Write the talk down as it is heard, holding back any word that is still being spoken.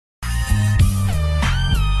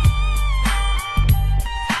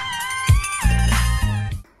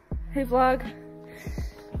We vlog.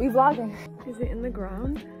 We vlogging. Is it in the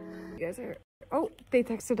ground? You guys are. Oh, they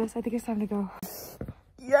texted us. I think it's time to go.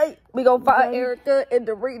 Yay! We gonna find Erica and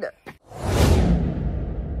Daryna.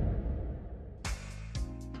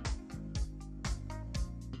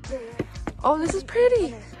 Oh, this is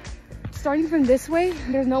pretty. Starting from this way,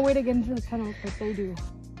 there's no way to get into the tunnel, but they do.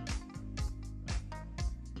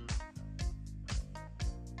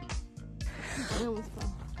 I almost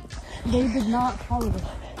fell. They did not follow us.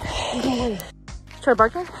 There's no way. Try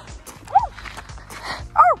barking.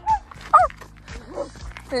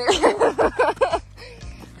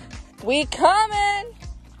 We coming.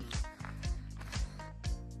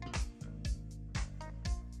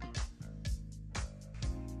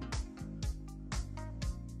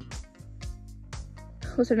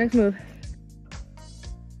 What's our next move?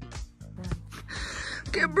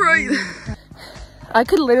 Get bright. I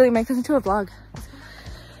could literally make this into a vlog.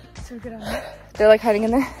 So good on it. They're like hiding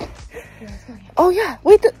in there. Yeah, oh yeah,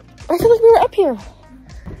 wait, I feel like we were up here.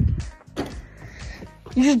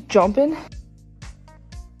 You just jump in?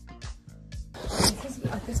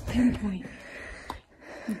 At this pinpoint,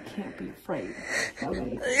 you can't be afraid.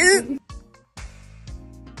 Okay.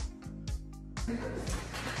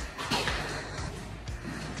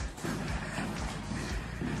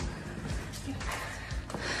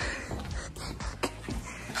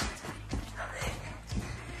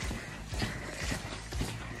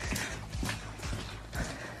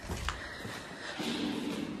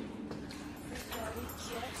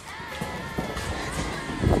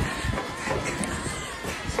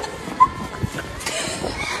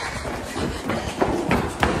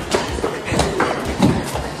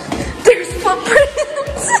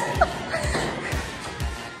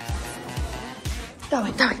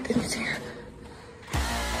 That way, it's here.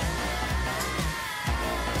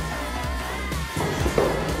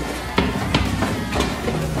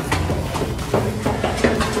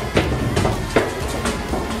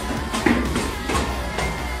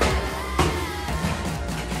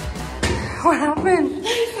 What happened?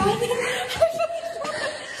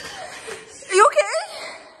 Are you okay?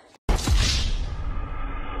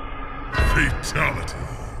 Fatality.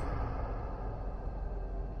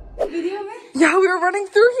 Yeah, we were running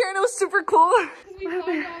through here and it was super cool. What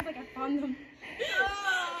happened? Like I found them.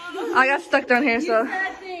 I got stuck down here, so.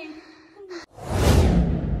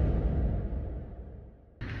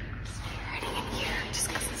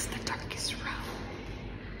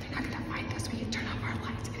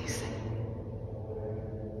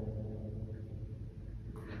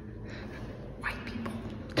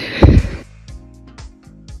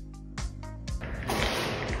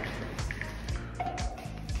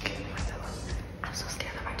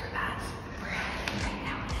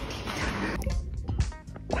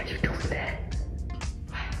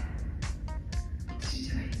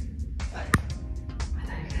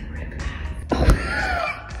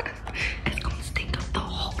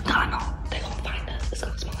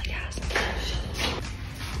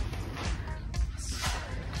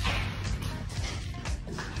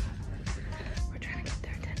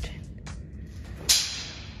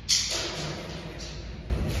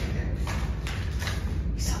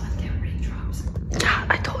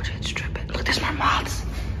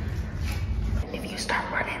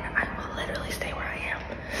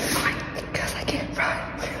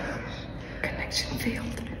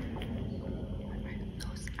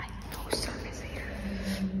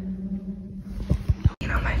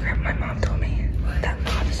 My mom told me that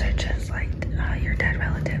mobs are just like your dead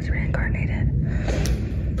relatives reincarnated.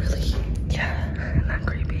 Really? Yeah, isn't that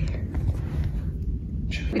creepy?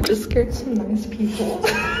 We just scared some nice people.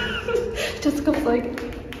 Jessica's like,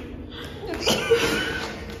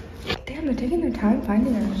 damn, they're taking their time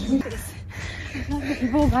finding us. The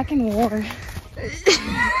people back in war.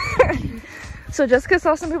 So Jessica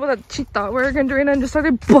saw some people that she thought were Daryna and just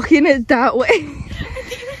started booking it that way.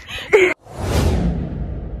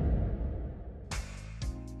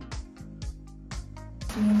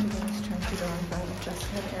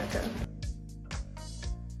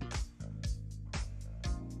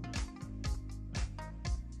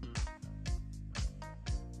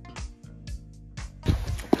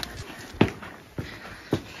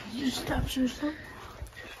 You stop yourself.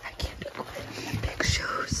 I can't do it in big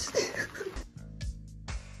shoes.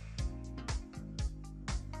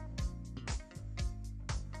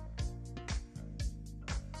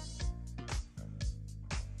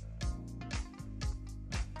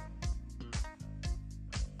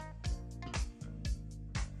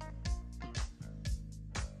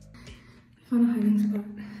 I found a hiding spot.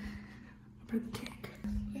 For the cake.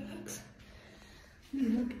 Relax. You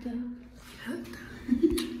look down. You look down.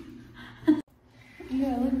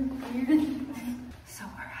 Yeah, look.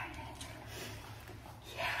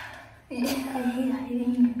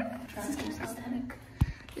 exciting. This is aesthetic.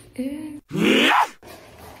 It is.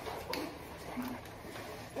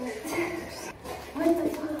 What the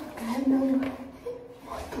fuck? I have no idea.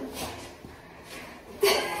 What the fuck?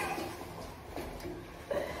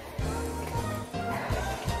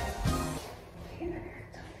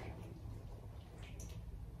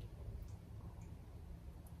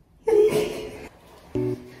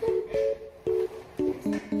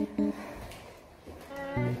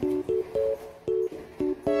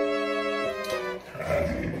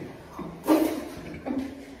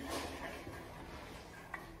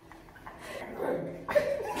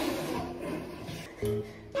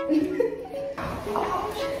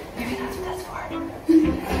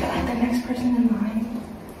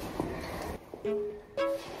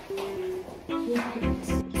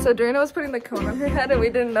 So Daryna was putting the cone on her head and we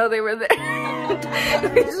didn't know they were there.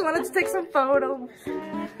 We just wanted to take some photos.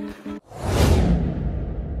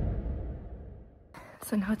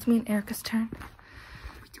 So now it's me and Erica's turn.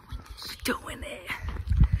 We're doing it.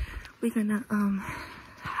 We're gonna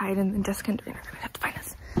hide and Jessica and Daryna are gonna have to find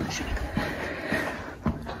us.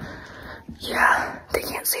 Yeah, they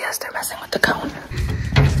can't see us, they're messing with the cone.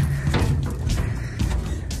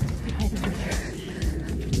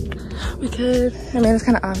 We could, I mean, it's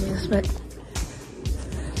kind of obvious, but.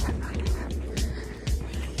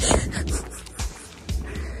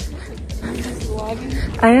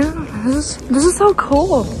 I know, this is so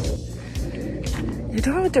cool. You're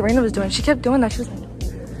doing what Daryna was doing. She kept doing that. She was like,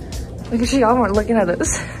 look at y'all weren't looking at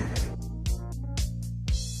us.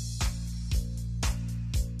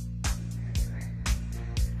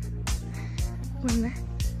 One there.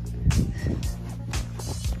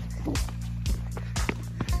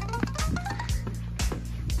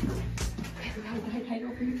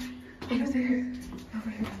 Over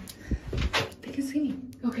here. They can see me.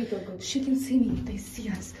 Okay, go. She can see me. They see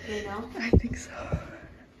us. Right now? I think so.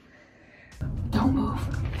 Don't move.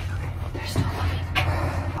 They're still looking.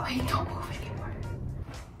 Wait, don't move anymore.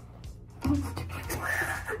 Don't move anymore.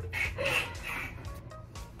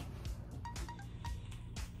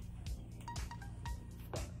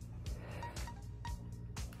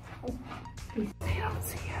 They don't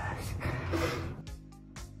see us.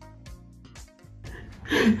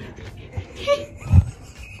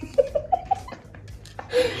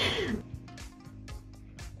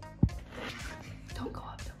 Don't go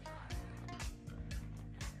up.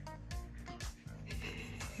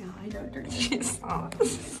 No, I don't think she saw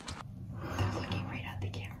us. They're looking right at the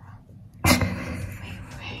camera.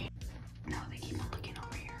 Wait. No, they keep on looking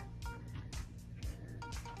over here.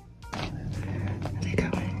 Are they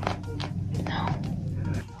coming? No.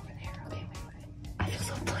 Over there. Okay, wait. I feel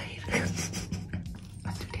so played.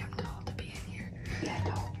 I'm too damn tall to be in here. Yeah,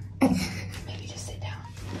 don't. Maybe just sit down.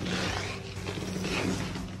 Okay.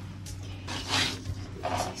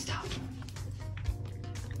 Stop.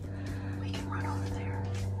 We can run over there.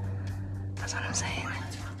 That's what I'm saying.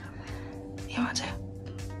 Let's run that way. You want to?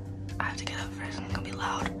 I have to get up first and it's gonna be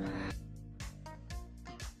loud.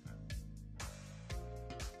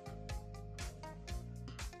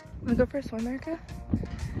 Wanna go for a swim, Erica?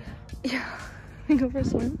 Yeah. Wanna go for a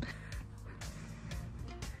swim?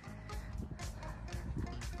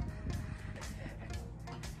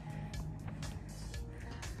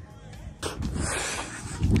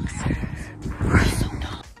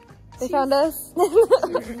 They found us?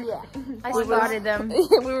 Yeah. I spotted them.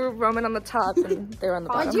 We were roaming on the top and they were on the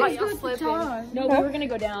bottom. You guys go flipping. No, we were gonna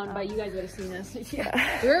go down, but you guys would have seen us. Yeah.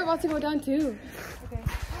 We were about to go down too.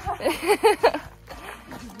 Okay.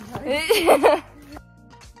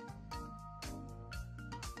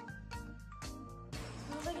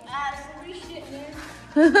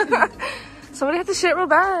 Somebody had to shit real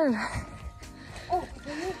bad. Oh,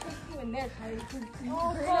 in there, Kyley.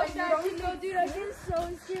 Oh, fuck, dude, I get so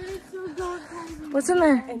scared. It's so dark. What's in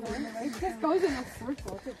there? It just goes in a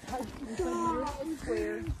circle.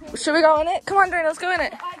 Should we go in it? Come on, Daryna, let's go in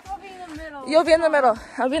it. I'll be in the middle. You'll be in the middle.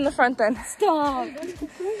 I'll be in the front then. Stop. I'm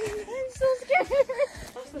so scared.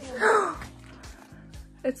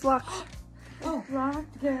 It's locked. Oh,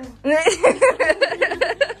 locked. Good.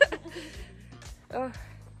 Oh.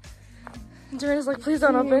 Daryna's like, please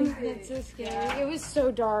don't open. That's so scary. It was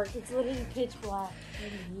so dark. It's literally pitch black.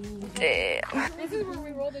 Damn. This is where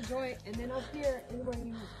we roll the joint, and then up here is where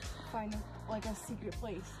you find like a secret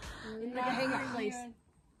place, like a hangout place.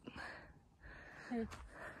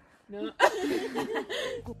 No.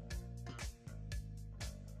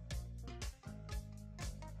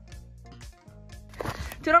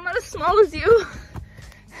 Dude, I'm not as small as you.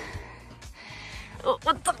 Oh,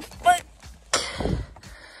 what the fuck?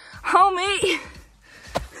 Homie.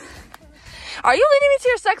 Are you leading me to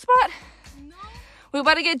your sex spot? No. We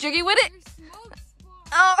about to get jiggy with it?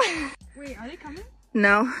 Oh. Wait, are they coming?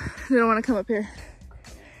 No, they don't want to come up here.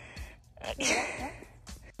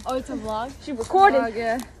 Oh, it's a vlog? She recorded. Vlog,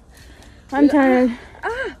 yeah. I'm tired.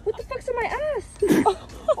 Ah, what the fuck's in my ass?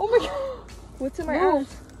 Oh my god. What's in my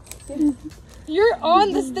ass? You're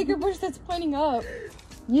on the sticker bush that's pointing up.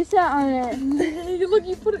 You sat on it. Look,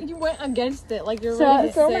 you went against it like you're So, ready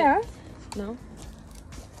to Throw sit. my ass? No.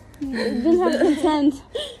 It didn't have consent.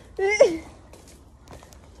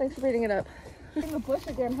 Thanks for beating it up. In the bush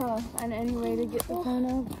again, huh? And any way to get the phone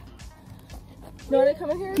up. You want to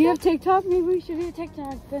come in here? Do you have TikTok? Maybe we should do a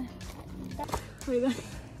TikTok. But... Wait,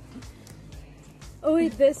 oh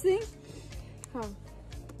wait, this thing? Huh.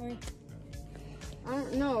 Wait. I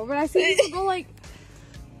don't know, but I see people go like,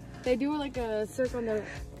 they do like a circle on the...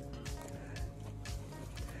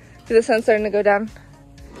 See the sun's starting to go down.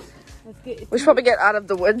 Let's get... We should probably get out of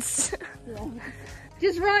the woods. Yeah.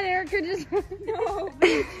 Just run, Erica, just run. No.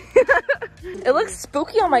 It looks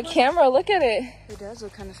spooky on my camera. Look at it. It does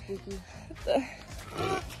look kind of spooky.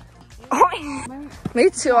 Me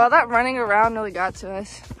too. All that running around really got to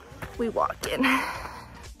us. We walk in.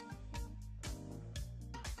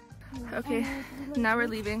 Okay, now we're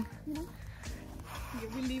leaving.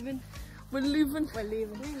 We're leaving. We're leaving. We're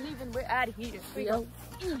leaving. We're leaving. We're out of here. We go.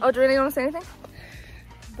 Oh, Daryna, you want to say anything?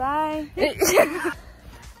 Bye.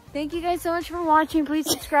 Thank you guys so much for watching. Please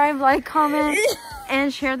subscribe, like, comment,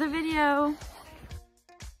 and share the video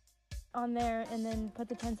on there, and then put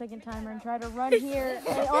the 10-second timer and try to run here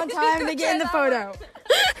on time to get in the photo.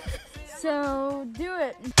 So do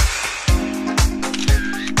it.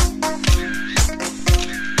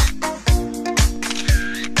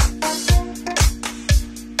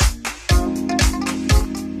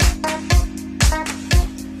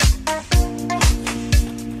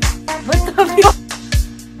 What the fuck?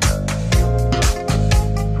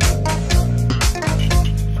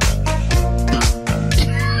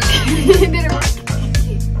 It didn't work.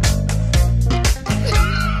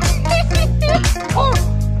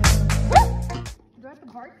 Do I have to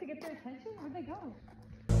bark to get their attention? Where'd they go?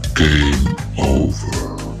 Game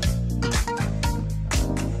over.